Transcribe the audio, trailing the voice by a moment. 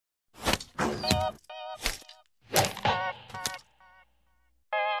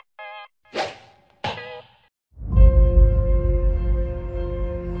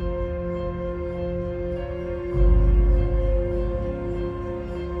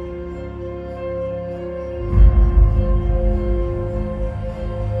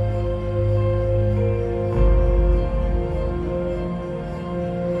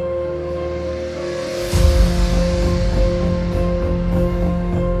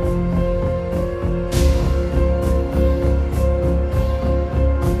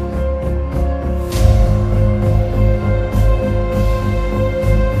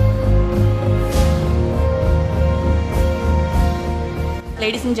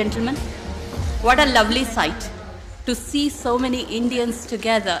Ladies and gentlemen, what a lovely sight. To see so many Indians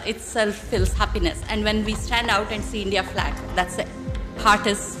together itself fills happiness. And when we stand out and see India flag, that's it. Heart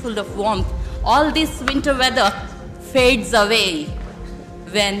is full of warmth. All this winter weather fades away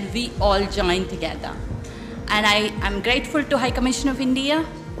when we all join together. And I am grateful to High Commission of India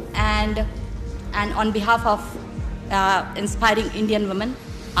and on behalf of Inspiring Indian Women,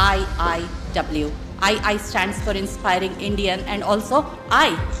 IIW. I stands for Inspiring Indian, and also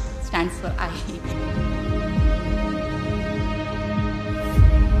I stands for I.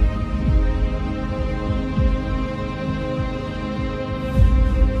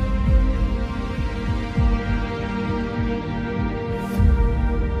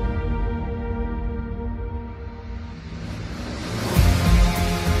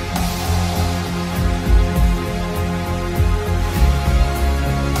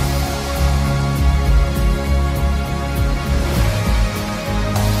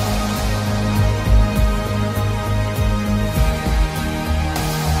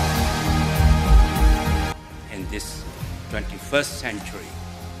 This 21st century,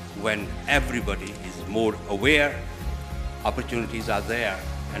 when everybody is more aware, opportunities are there,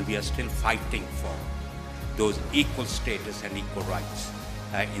 and we are still fighting for those equal status and equal rights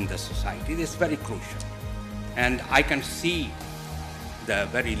in the society. This is very crucial. And I can see the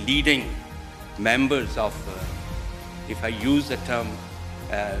very leading members of, if I use the term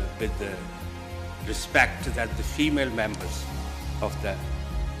with the respect that the female members of the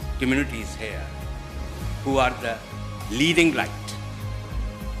communities here, who are the leading light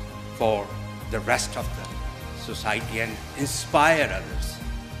for the rest of the society and inspire others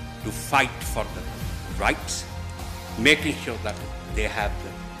to fight for the rights, making sure that they have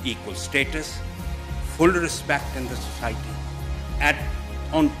the equal status, full respect in the society. And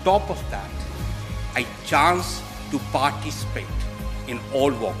on top of that, a chance to participate in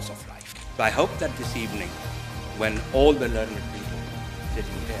all walks of life. So I hope that this evening, when all the learned people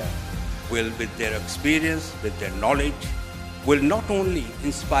sitting here will, with their experience, with their knowledge, will not only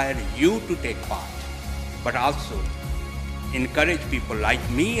inspire you to take part, but also encourage people like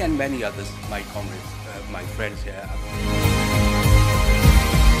me and many others, my comrades, my friends here.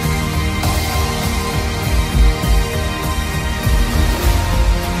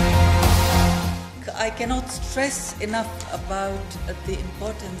 I cannot stress enough about the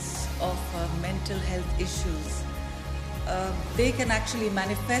importance of mental health issues. They can actually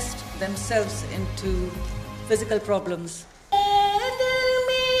manifest themselves into physical problems.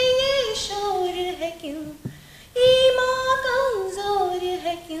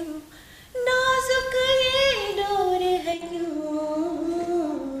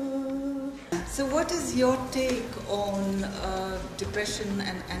 So what is your take on depression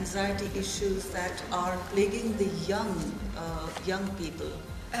and anxiety issues that are plaguing the young people?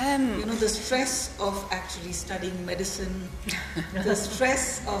 You know, the stress of actually studying medicine, the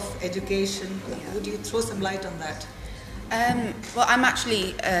stress of education. Would you throw some light on that? Well, I'm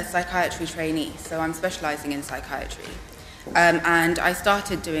actually a psychiatry trainee, so I'm specialising in psychiatry. And I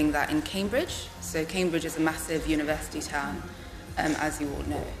started doing that in Cambridge. So Cambridge is a massive university town, as you all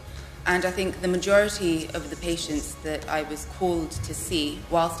know. And I think the majority of the patients that I was called to see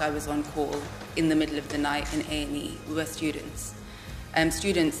whilst I was on call in the middle of the night in A&E were students.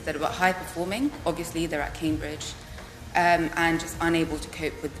 Students that were high performing, obviously they're at Cambridge, and just unable to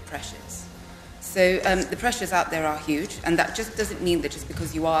cope with the pressures. So the pressures out there are huge, and that just doesn't mean that just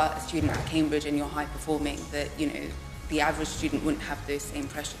because you are a student at Cambridge and you're high performing that, you know, the average student wouldn't have those same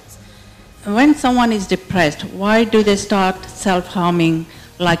pressures. When someone is depressed, why do they start self-harming,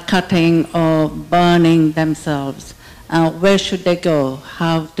 like cutting or burning themselves? Where should they go?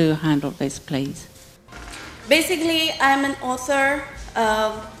 How to handle this, please? Basically, I'm an author.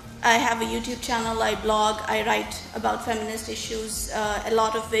 I have a YouTube channel, I blog, I write about feminist issues, a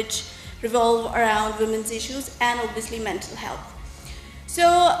lot of which revolve around women's issues and obviously mental health. So,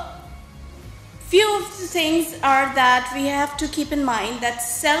 few of the things are that we have to keep in mind that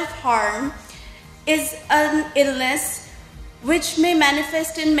self-harm is an illness which may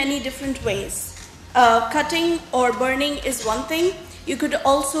manifest in many different ways. Cutting or burning is one thing. You could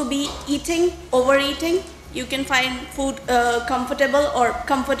also be eating, overeating. You can find food comfortable or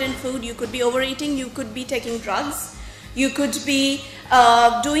comfort in food. You could be overeating, you could be taking drugs. You could be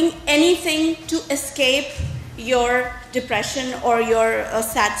doing anything to escape your depression or your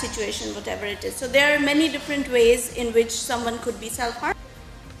sad situation, whatever it is. So there are many different ways in which someone could be self-harm.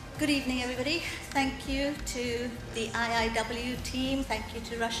 Good evening, everybody. Thank you to the IIW team. Thank you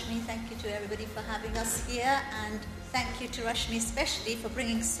to Rashmi. Thank you to everybody for having us here. And thank you to Rashmi especially for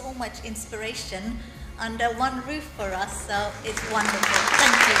bringing so much inspiration under one roof for us, so it's wonderful.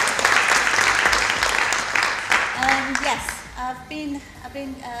 Thank you. Yes, I've been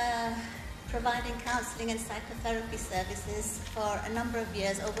providing counselling and psychotherapy services for a number of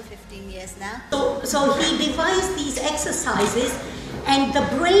years, over 15 years now. So he devised these exercises, and the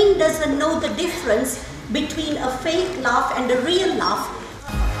brain doesn't know the difference between a fake laugh and a real laugh.